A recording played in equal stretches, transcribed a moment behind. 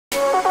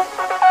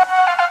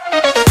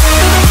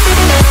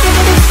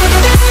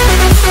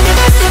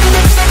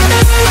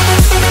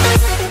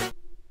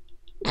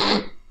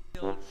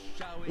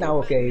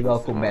Oké,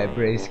 welkom bij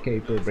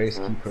BraceCaper, weet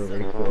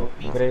ik veel.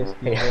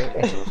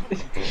 BraceCaper.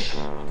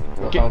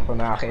 We gaan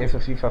vandaag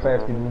even FIFA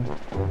 15 doen.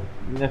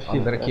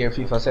 Andere keer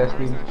FIFA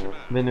 16.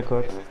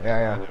 Binnenkort.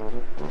 Ja.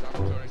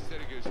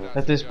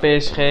 Het is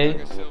PSG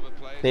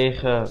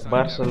tegen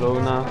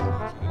Barcelona.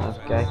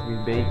 Even kijken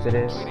wie beter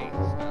is.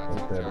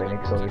 Dat ben ik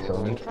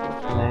sowieso niet.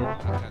 Nee.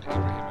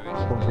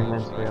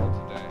 Compliment voor jou.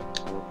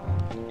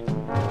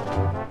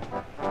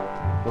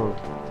 Oh.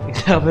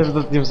 Ik dacht even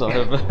dat hij hem zou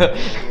hebben.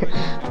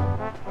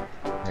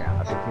 Ja,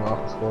 als ik hem al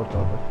gescoord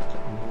had.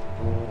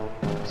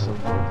 Zo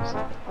goed is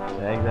het.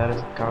 Kijk, daar is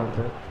de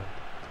counter.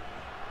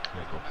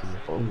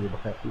 Oh, je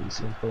begrijpt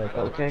iets gelijk.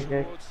 Oh, kijk.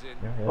 Ja.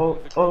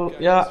 Oh,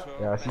 ja.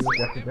 Ja, zie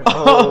je het echt?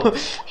 Oh,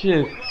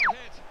 shit.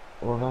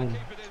 Oranje.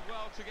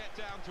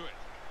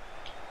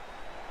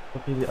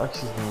 Heb je die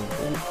acties dan?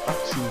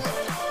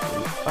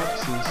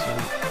 Acties.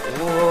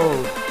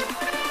 Wow.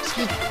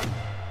 Schiet.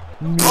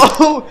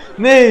 Oh,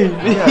 nee.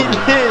 Ja.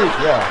 Nee,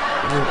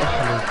 echt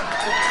niet.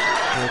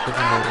 Nee, ik heb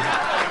hem nodig.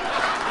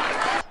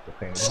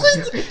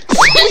 Schiet.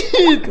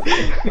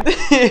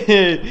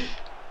 Nee.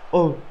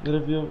 Oh, daar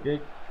heb je hem,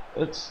 kijk.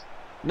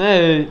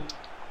 Nee.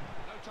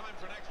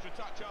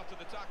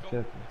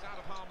 Kijk.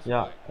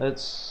 Ja,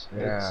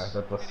 Ja,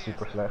 dat was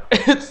super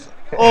slecht.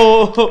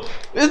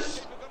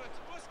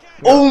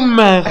 Oh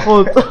mijn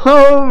god,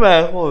 oh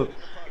mijn god.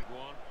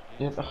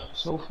 Je hebt echt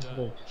zoveel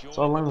gedaan. Het is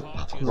al lang dat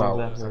 80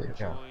 minuten weg.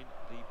 Ja.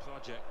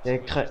 Ja,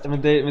 ik ga,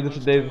 met de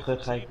verdediger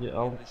ga ik je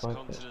al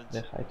pakken.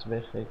 Nee, ga ik ze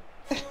weggeven.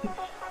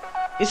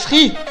 Je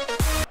schiet!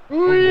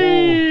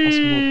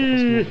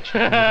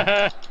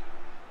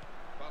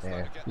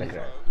 Ja,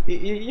 lekker.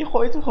 Je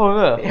gooit hem gewoon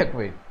weg. Ja, ik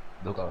weet.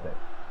 Doe ik altijd.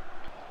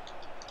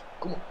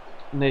 Kom op.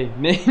 Nee.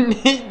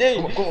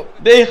 Kom op.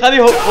 Nee, ga niet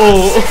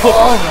hoog.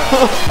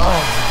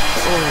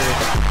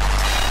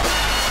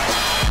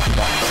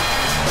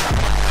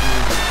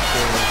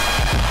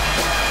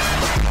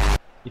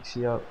 Ik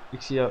zie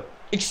jou.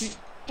 Ik zie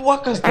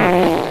Wakkas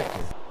daar.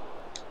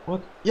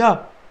 Wat?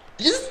 Ja.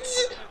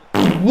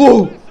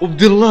 Wow, op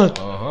de lat.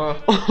 Oh,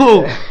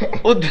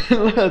 op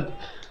de lat.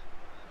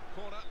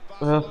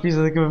 Wel vies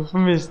dat ik hem heb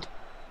vermist.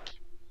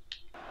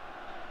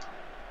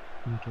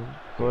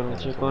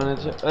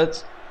 Cornertje.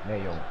 Het. Nee,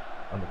 jongen.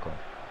 Aan de kant.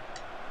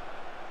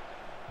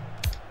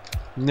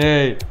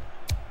 Nee. Ja.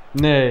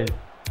 Nee.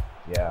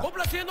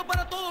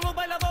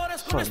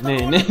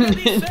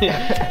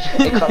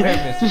 Ik ga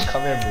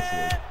weer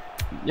missen.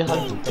 Je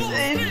gaat doen.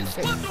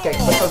 Kijk,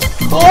 wat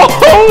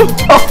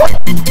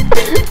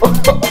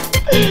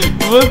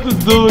Wat een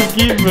domme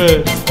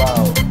keeper.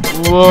 Wauw.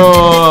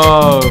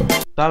 Wow.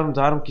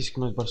 Daarom kies ik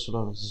met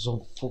Barcelona. Dat is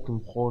zo'n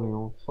fucking goal,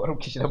 jongen. Waarom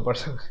kies je dan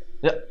Barcelona?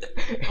 Ja.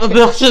 Wat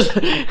dacht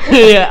je?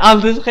 Ja,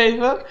 anders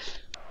geven?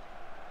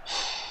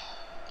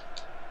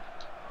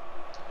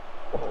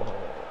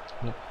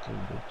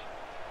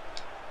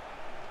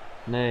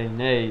 Nee.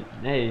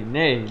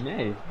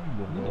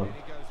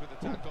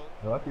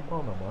 Waar heb je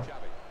bal nou, man?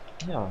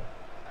 Ja.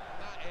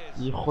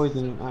 Je gooit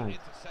hem uit.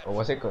 Oh,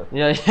 was ik het?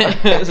 Ja.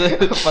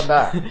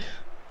 Vandaag.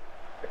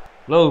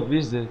 Loop, wie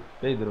is dit?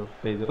 Pedro.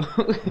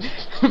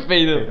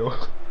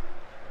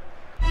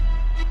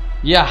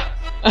 Ja.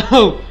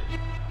 Oh.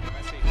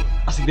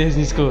 Als ik deze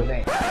niet score.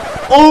 Nee.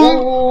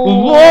 Oh.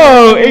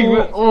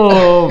 Wow.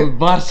 Oh.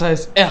 Barca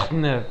is echt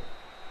nep.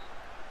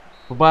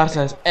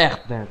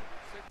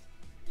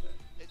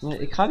 Nee,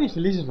 ik ga niet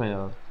verliezen van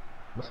jou.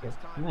 Misschien.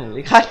 Nee,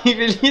 ik ga niet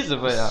verliezen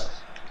van jou.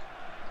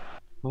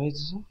 Hoe heet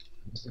ze?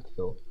 Dat is niet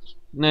veel.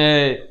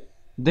 Nee.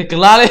 Dikke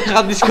Lala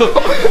gaat niet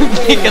scoren.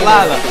 Dikke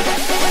Lala.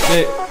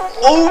 Nee.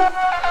 Oh.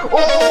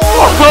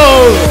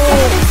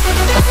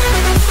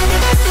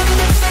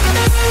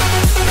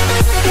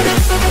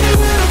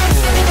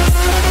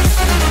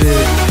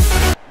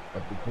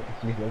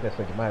 Ik niet leuk dat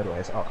je mij door,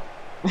 hij is 8.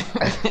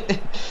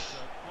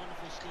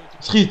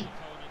 Schiet.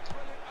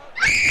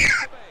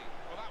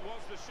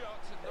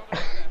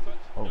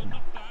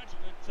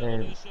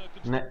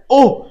 Nee.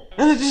 Oh.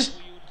 En het is.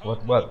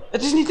 Wat?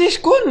 Het is niet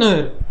eens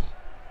corner.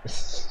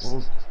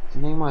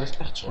 Nee, maar het is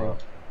echt scheef.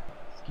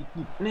 Schiet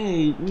niet.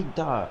 Nee, niet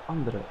daar.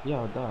 Andere.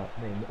 Ja, daar.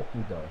 Nee, ook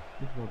niet daar.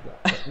 Niet wel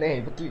daar.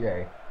 Nee, wat doe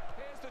jij?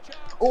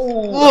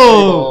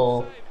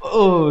 Wow.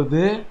 Oh,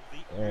 de.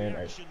 Nee.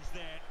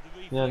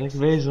 Ja, niks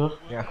bezig.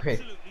 Ja, ik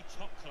weet.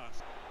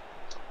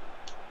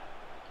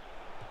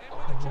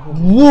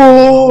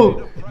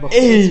 Wow.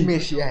 Hey.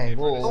 Mis jij.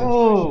 Wow.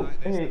 Oh.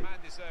 Hey.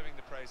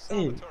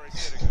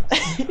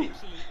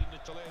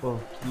 Oh,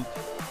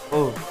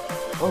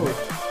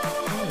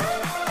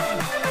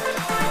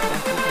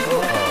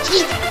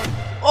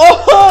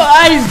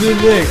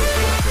 eindelijk!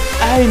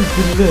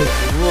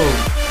 Wow.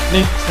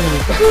 Niks.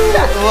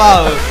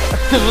 Wauw.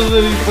 Dat was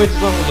er niet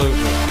potjes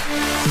afgelopen.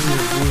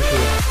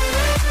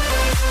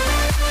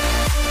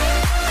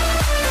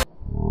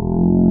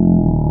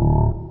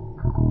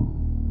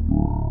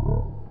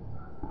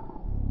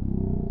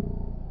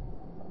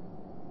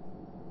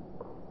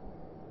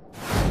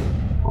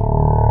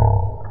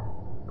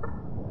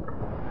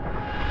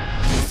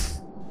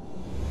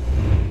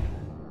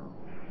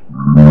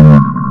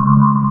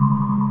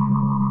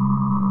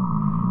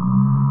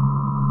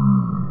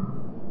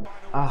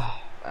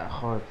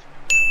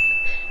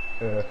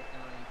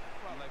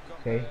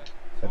 Oké.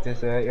 Het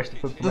is eerste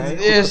punt voor Dat mij. is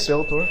Goed eerst.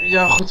 gespeeld hoor.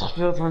 Ja, goed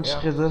gespeeld, man. Ja,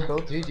 Schidder.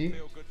 gespeeld. GG.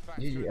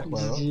 GG, echt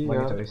waar hoor. GG, Maar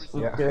ja. niet thuis.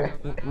 Ja.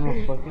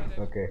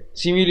 Oké.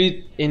 Zien we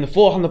jullie in de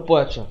volgende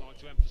potje. Ik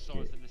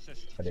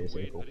ga deze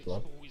even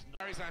opslaan.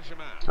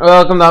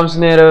 Welkom dames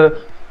en heren.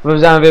 We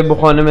zijn weer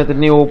begonnen met het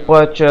nieuwe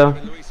potje.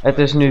 Het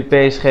is nu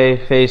PSG,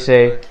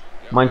 VC,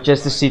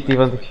 Manchester City,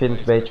 want ik vind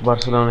een beetje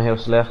Barcelona heel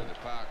slecht.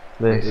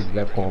 Dus Ik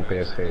blijf gewoon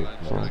PSG.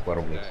 Maar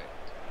waarom niet?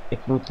 ik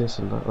moet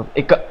wisselen. Want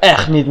ik kan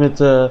echt niet met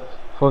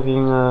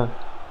fucking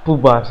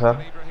poepbaars. Je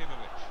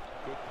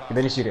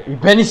bent niet serieus. Ik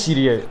ben niet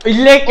serieus.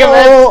 Lekker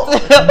Oh,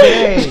 wet.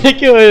 nee.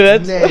 Lekker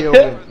wet. Nee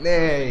jongen,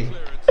 nee.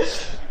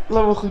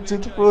 Laat me goed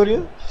zitten voor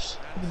je.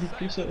 Even die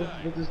kussen, even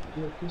met de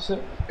kussen.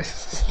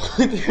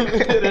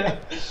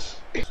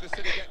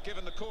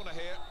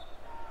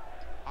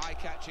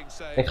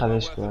 Ik ga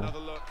deze scoren.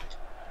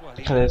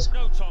 Ik ga deze.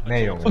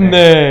 Nee jongen. Oh,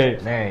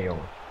 nee. Nee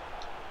jongen.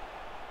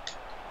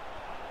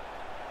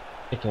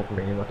 Ik heb Ik weet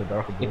hem. niet wat er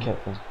daar gebeurt. Ik heb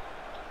hem.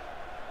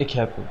 Ik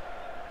heb hem.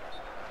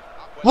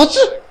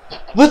 Wat?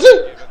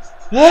 Wat?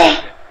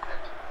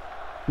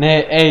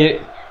 Nee, hey,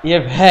 je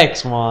hebt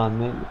hacks, man.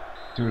 Nee,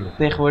 Tuurlijk.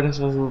 tegenwoordig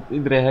zoals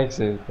iedereen hacks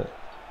heeft.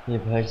 Je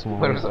hebt hacks, man.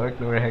 Waarom zou ik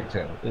nou weer hack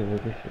zijn? Ja,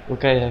 weet ik veel. Hoe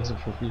kan je hacks op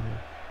voor FIFA?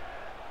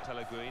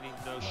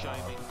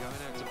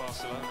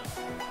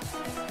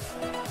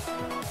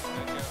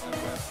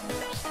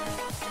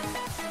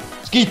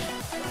 Skiet!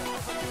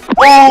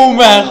 Oh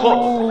mijn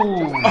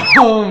god!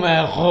 Oh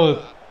mijn god!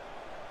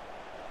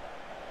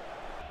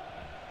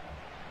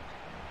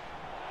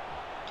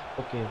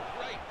 Oké.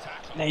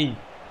 Nee!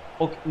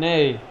 Ook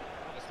nee!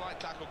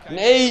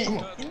 Nee!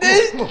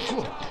 Nee!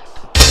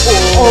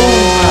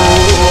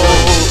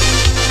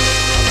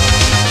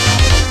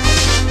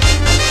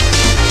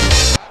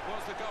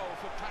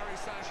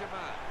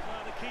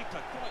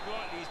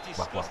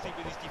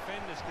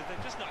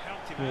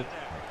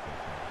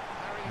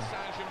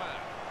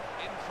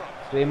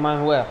 Twee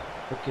man weg.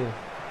 Oké.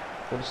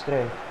 Voor de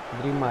strijd.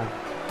 3 man.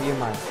 4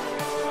 man.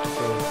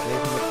 Oké.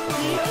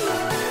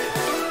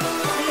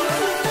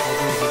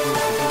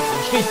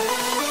 Schiet!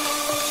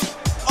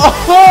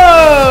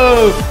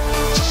 Oh!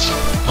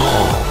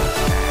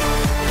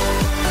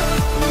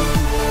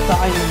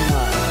 Saai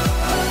man.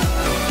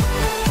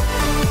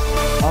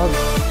 Oh,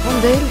 van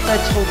de hele tijd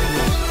schoten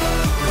dus.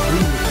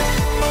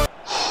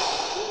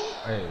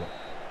 Hey,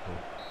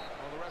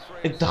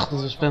 Ik dacht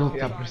dat we spelen.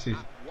 ja, precies.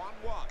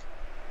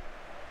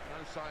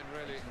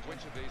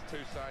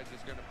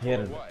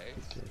 Heerlijk.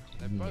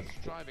 Dit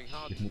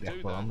moet echt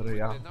veranderen,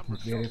 ja. Ik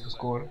moet weer even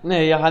scoren.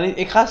 Nee, je gaat niet,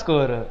 ik ga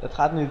scoren. Het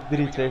gaat nu 3-1 voor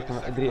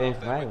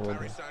mij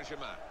worden.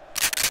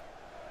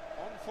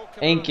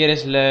 Eén keer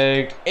is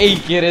leuk.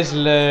 Eén keer is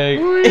leuk.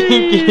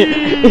 Eén keer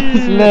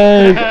is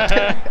leuk.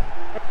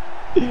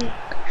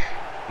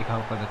 Ik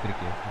hou van dat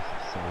trucje. Dat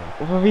is zo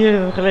leuk. Van wie heb je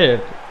het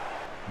geleerd?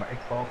 Maar ik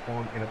val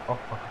gewoon in het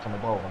afpakken van de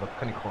bal, want dat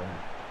kan ik gewoon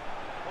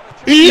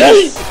niet.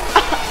 Yes!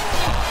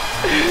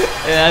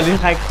 Ja, nu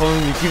ga ik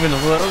gewoon die keeper naar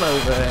voren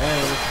lopen.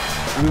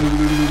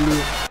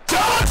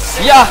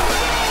 Ja!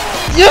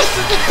 Yes!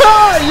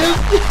 Ja! Yes!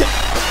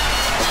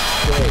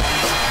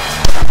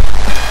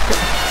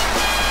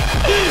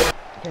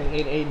 Oké, 1-1.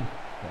 Ja,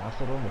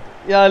 laatste ronde.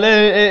 Ja,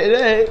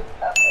 nee.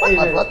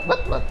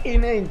 Wat? 1-1.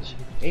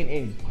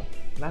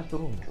 Laatste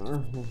ronde.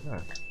 Ja.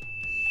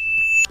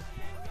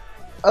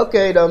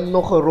 Oké, dan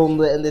nog een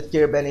ronde en dit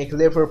keer ben ik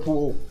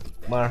Liverpool.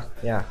 Maar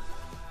ja.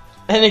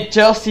 En ik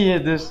Chelsea,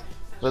 dus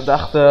we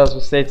dachten als we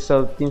steeds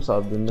hetzelfde team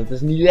zouden doen, dat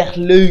is niet echt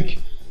leuk.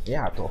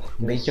 Ja, toch.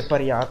 Een beetje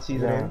variatie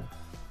Ja. erin.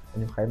 En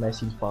nu ga je mij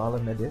zien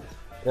falen met dit.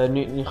 Ja,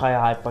 nu ga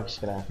je high pakjes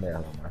krijgen. Nee,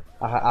 laat maar.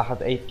 Hij gaat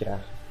eten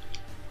krijgen.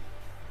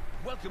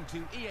 Ja,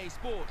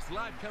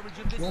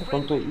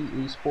 komt door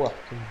EA Sport.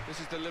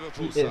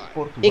 EA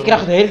Sport. Ik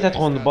krijg de hele tijd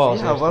gewoon de bal.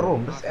 Ja,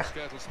 waarom? Dat is echt.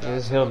 Dat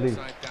is heel lief.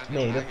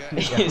 Nee, dat Dat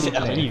is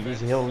echt nee. lief, dat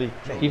is heel lief.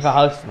 Nee. FIFA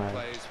houdt van mij.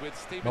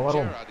 Maar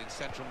waarom?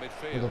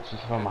 Omdat ze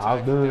van me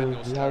houden.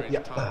 Ja.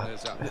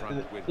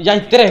 Jij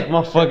trekt,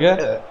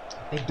 motherfucker.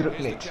 Ik druk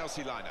niks.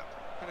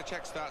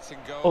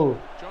 Oh,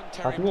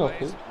 gaat nu al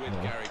goed?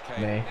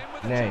 Nee.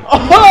 Nee.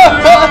 Oh,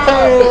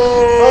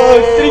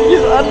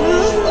 strikjes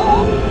anders.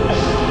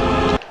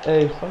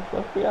 Hey, fuck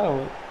off voor jou,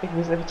 man. Ik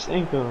moest eventjes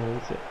inkomen,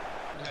 weet je.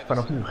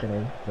 Vanaf nu geen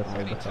één. Dat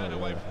zou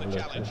leuk.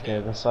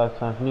 Oké, dan zou ik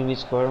vanaf nu niet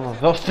scoren, maar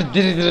wel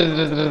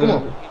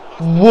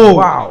Kom Wow.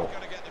 Wauw.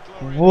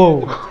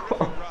 Wow.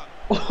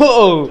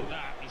 Wow.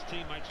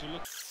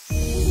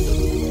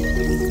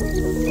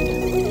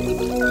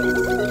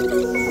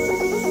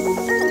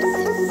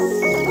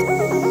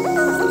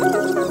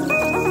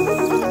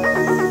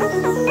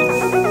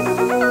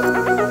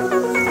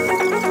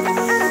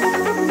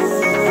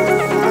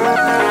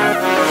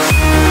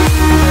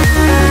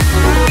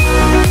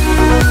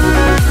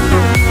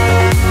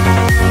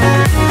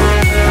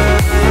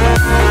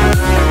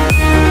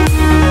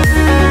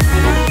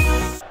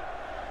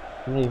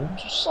 Nee, waarom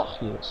zo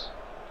zachtjes?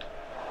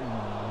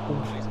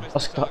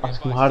 Als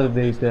ik hem harder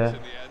deed, Hoe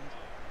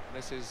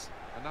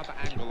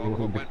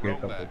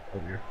bekeerd dat ook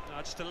alweer?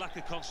 Just a lack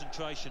of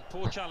concentration.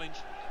 Poor challenge.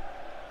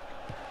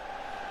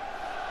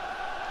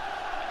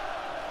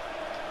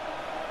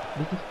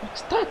 Wie de fuck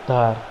staat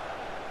daar?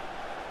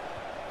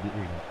 Die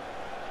ene.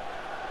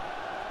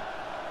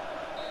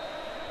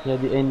 Ja,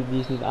 die ene die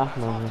is niet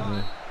aangenomen.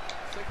 Nee.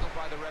 Signaled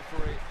by the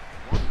referee,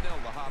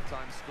 1-0 the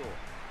half-time score.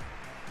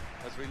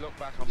 As we look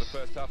back on the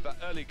first half, that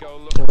early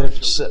goal Ik heb er looked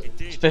crucial.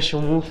 eventjes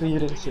special move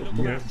hierin zitten.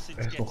 Hier,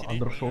 er is nog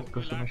andere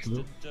shortcuts als je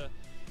wil.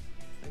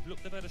 They've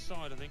looked the better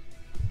side, I think.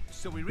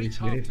 So we reach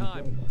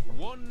half-time.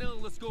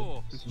 1-0 the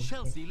score.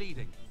 Chelsea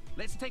leading.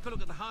 Let's take a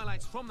look at the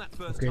highlights from that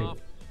first half.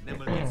 Then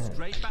we'll get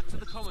straight back to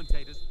the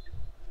commentators.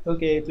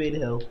 Oké, tweede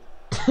helft.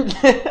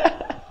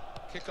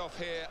 Kick-off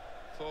here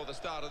for the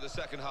start of the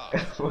second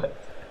half. Wat?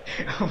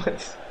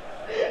 Wat?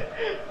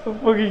 Wat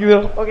fucking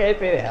nog? Oké,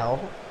 tweede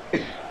helft.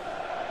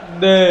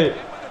 Nee. In with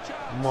a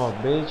chance. Man,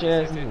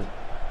 beetje ass niet.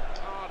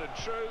 Hard and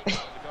true. The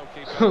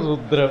goalkeeper Dat is wel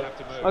druk. have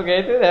to move.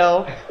 Oké, tweede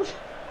helft.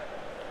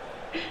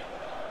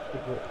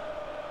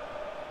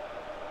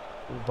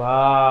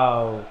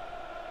 Wauw.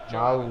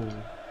 Wauw.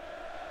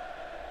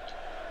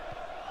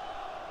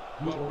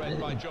 Well read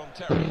by John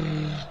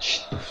Terry.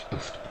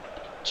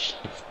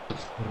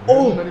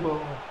 Oh! Naar die bal.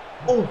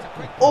 Oh!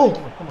 Oh!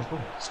 Kom maar, kom.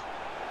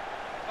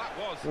 That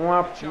was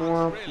Mwap, a chance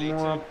mwap, really to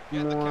mwap,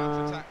 get the mwap.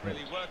 counter-attack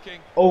really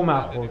working. Oh mijn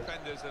And the god.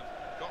 defenders have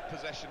got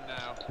possession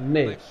now.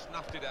 Nee. They've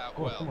snuffed it out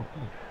Kom maar, well. kom maar,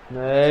 kom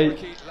maar. Nee.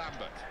 Ricky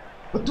Lambert.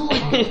 Wat doe je?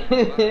 That's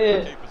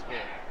the keeper's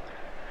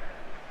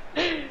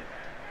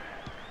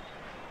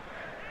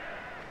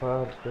ball.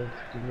 Wat is dit?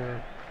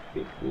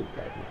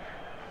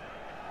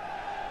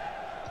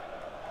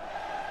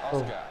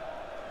 Oscar.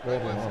 Very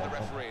Good work from well. the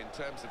referee in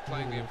terms of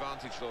playing the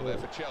advantage law there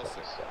for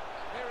Chelsea.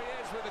 Here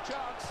he is with a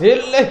chance.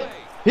 Heerlijk!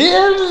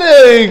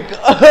 Heerlijk!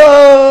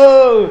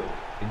 Oh!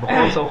 Ik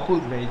begon zo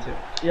goed, weet je.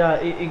 Ja,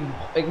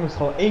 ik moest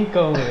gewoon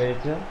inkomen,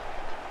 weet je.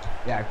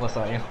 Ja, ik was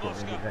al ingekomen.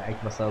 Ik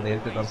was al de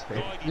hele tijd aan het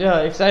spelen. Ja,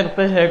 ik zei nog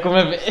tegen je, kom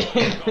even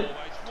in.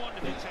 Always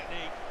wonderful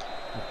technique.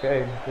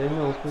 Oké,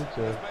 2-0 goed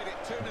zo. He's made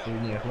it 2-0. Dat vind je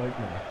niet echt leuk,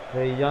 man.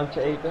 Wil je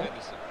Jantje eten?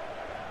 Henderson.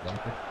 Dank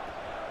je.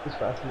 Dat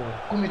is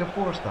 5-0. Kom je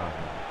ervoor staan?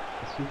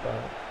 Dat is FIFA.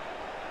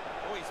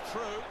 Oh, he's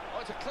through. Oh,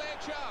 it's a clear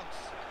chance.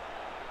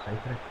 Ga je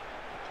trekken.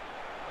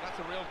 And that's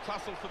a real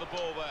tussle for the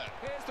ball there.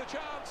 Here's the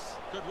chance.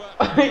 Good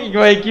work. Ik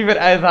wil je keeper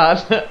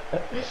uithalen.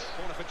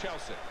 Corner for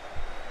Chelsea.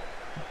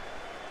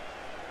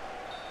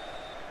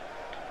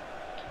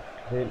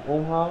 Wil je hem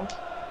omhalen?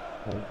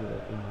 Ja, ik wil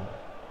hem omhalen.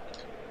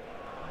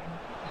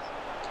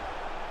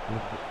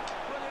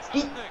 Brilliant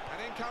opening. And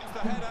in comes the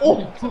header. Oh,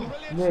 It's a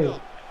brilliant nee.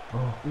 stop. Oh,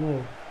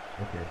 Nee,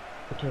 oké.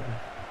 ik heb hem.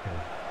 Oké.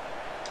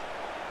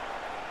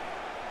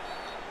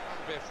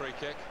 That'll be a free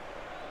kick.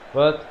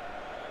 Wat?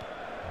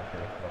 Oké,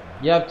 wacht maar.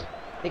 Je hebt...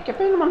 Ik heb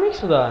helemaal niks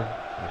gedaan.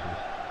 Precies.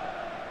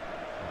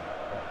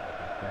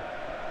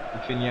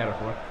 Ik vind het niet erg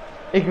hoor.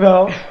 Ik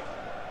wel.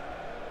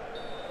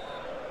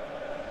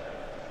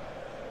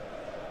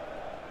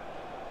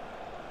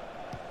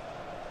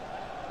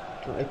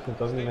 Nou, ik vind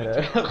het ook niet meer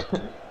erg.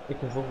 Ik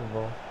vind het ook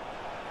wel.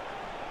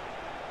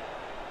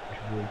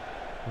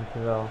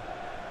 Dankjewel.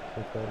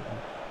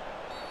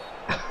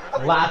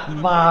 Laat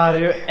maar,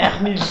 joh. Echt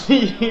niet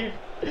lief.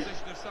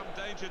 Position of some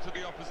danger to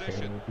the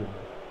opposition.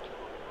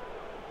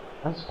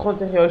 Hij is gewoon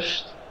tegen jou.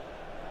 Sst.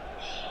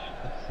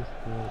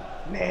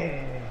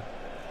 Nee.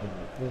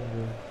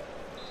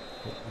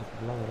 Dat is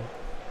belangrijk.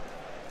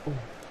 Oeh,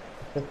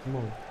 dat is echt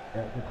mooi. Ja,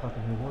 dit gaat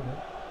er niet worden.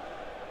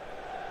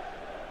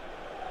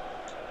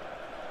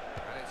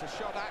 And it's a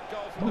shot at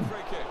goal for the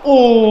free kick.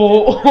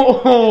 Oh,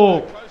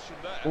 Close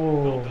from there.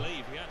 oh,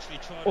 Believe he actually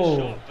tried Oh.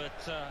 a shot, but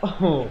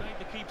he oh. made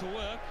the keeper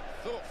work.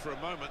 Thought for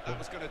a moment that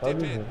was going to How dip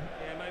do you in. know?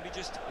 Yeah, maybe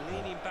just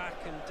leaning back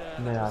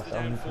and Nee, that ja, was the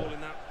het is downfall niet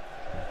in that.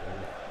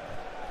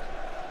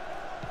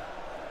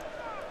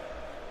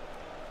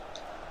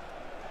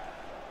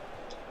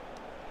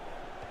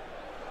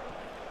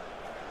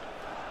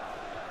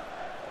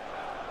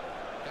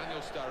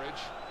 Daniel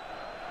Sturridge.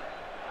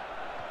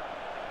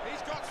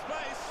 He's got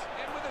space.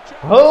 In with a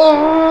chance.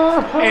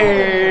 Oh,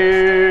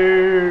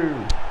 hey.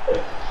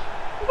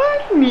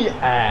 Maakt niet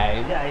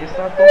uit. Ja, je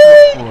staat toch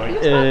nog voor. Je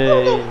staat toch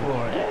Hey. nog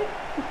voor. Hè?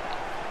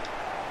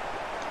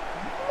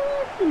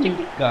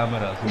 Die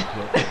camera's niet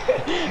goed.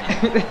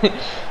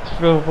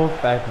 Speel gewoon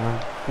 5 man.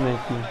 Nee,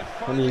 10. They've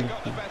Van finally die got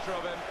the 10. better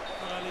of him.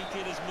 Well, he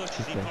did as much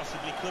as he Oké.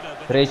 possibly could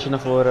have. Breedje naar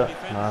voren.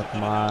 Laat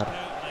maar.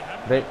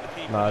 Breed.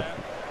 Laat. And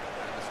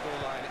the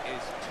scoreline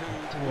is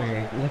 2-1.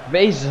 Oei, Lekker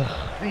bezig.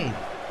 nee.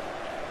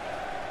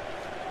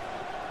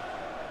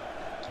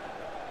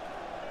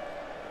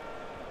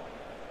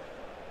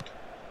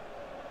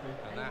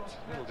 And that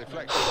little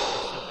deflection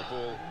sent the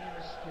ball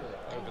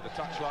over the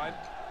touchline.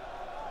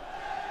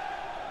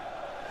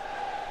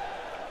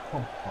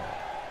 Kom.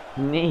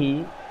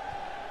 Nee.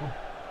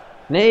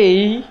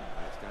 Nee. It's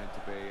going to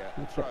be a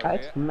Moet throw je uit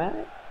here. van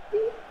mij.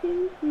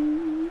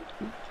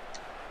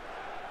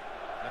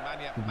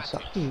 Nemanja Die Matic.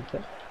 zag je niet, hè?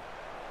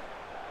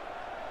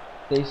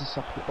 Deze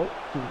zag je ook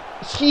niet.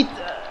 Schiet!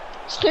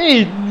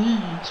 Schiet!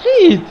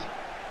 Schiet!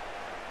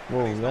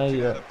 Wow, He's not jij...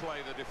 together play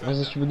the was defender.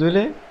 dat je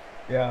bedoeling?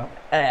 Ja,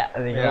 Ja,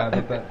 denk ik ja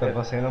wel. dat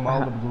was helemaal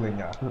de bedoeling,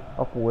 ja.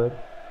 Appel, hè.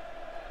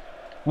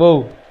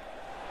 Wow.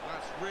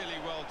 That's really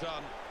well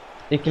done.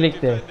 Ik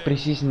klikte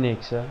precies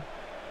niks, hè.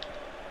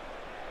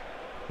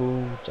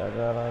 Boom,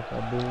 tjagara,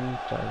 kaboom,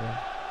 tjaga.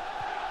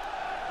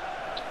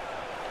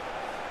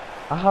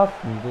 Hij haalt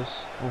niet, dus.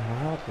 Oh,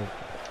 hij haalt het.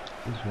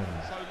 Is wel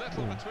So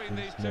little between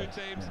these two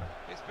teams.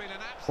 It's been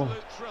an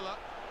absolute thriller.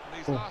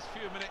 These last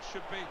few minutes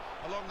should be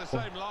along the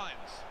same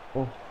lines.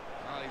 Oh.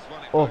 Well, he's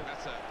won it Oh. back.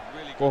 That's a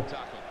really good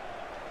tackle.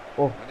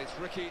 Oh. And it's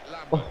Ricky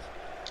Lambert.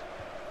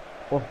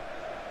 Oh.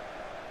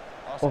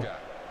 Oscar.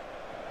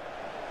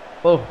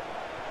 Oh.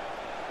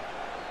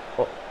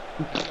 Oh.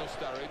 Daniel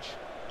Sturridge.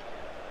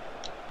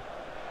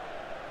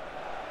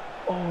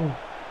 Oh.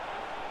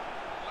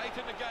 Late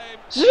in the game.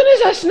 Sinds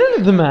is hij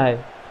sneller dan mij?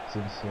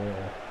 Sinds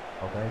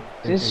altijd.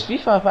 Sinds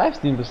FIFA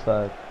 15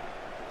 bestaat.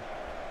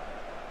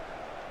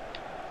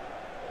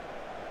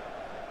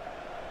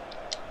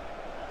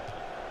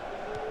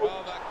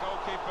 Well, that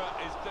goalkeeper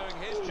is doing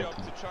his job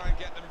to try and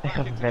get them Ik back ga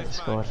een into vette this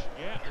score. match.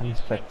 Yeah, Ik ga een he's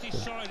vette kept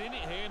his score. side in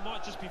it here.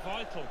 Might just be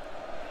vital.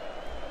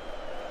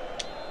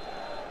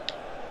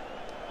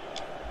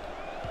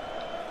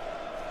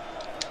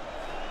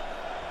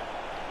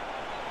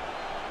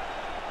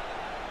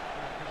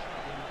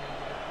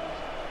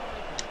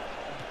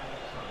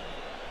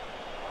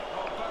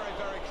 Well, very,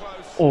 very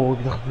close. Oh,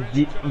 ik dacht dat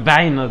die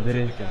bijna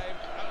erin zit.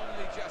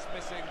 Only just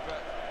missing,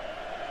 but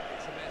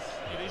it's a miss.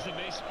 It is a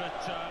miss, but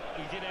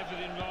he did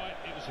everything right.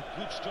 It was a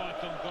good strike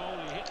on goal.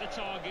 He hit the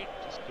target,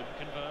 just couldn't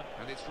convert.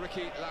 And it's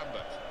Ricky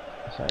Lambert.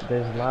 Als hij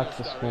deze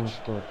laatste seconde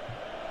scoort.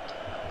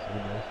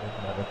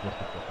 Maar dat ligt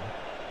er toch,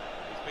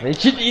 hè.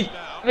 Weet je niet?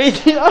 Weet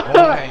je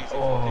niet?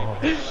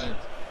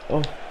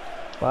 Oh,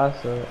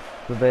 Pasen,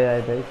 daar ben jij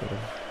beter in.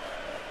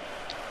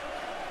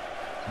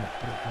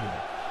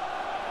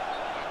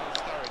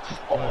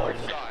 Oh, Dat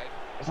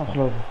is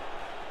ongelooflijk.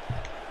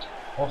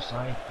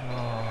 Offside.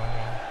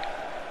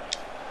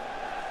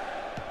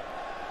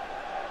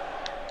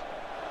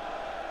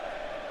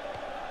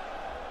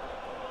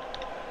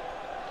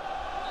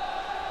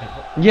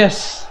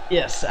 Yes!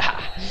 Yes!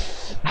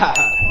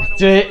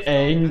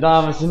 2-1,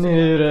 dames en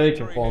heren. Ik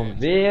heb gewoon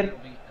weer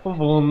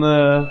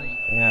gewonnen.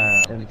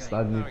 Ja. En het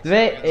staat nu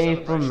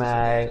 2-1 voor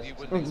mij.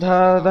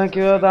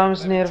 Dankjewel,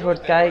 dames en heren, voor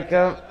het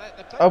kijken.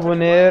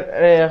 Abonneer,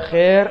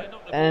 reageer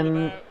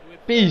en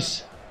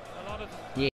peace!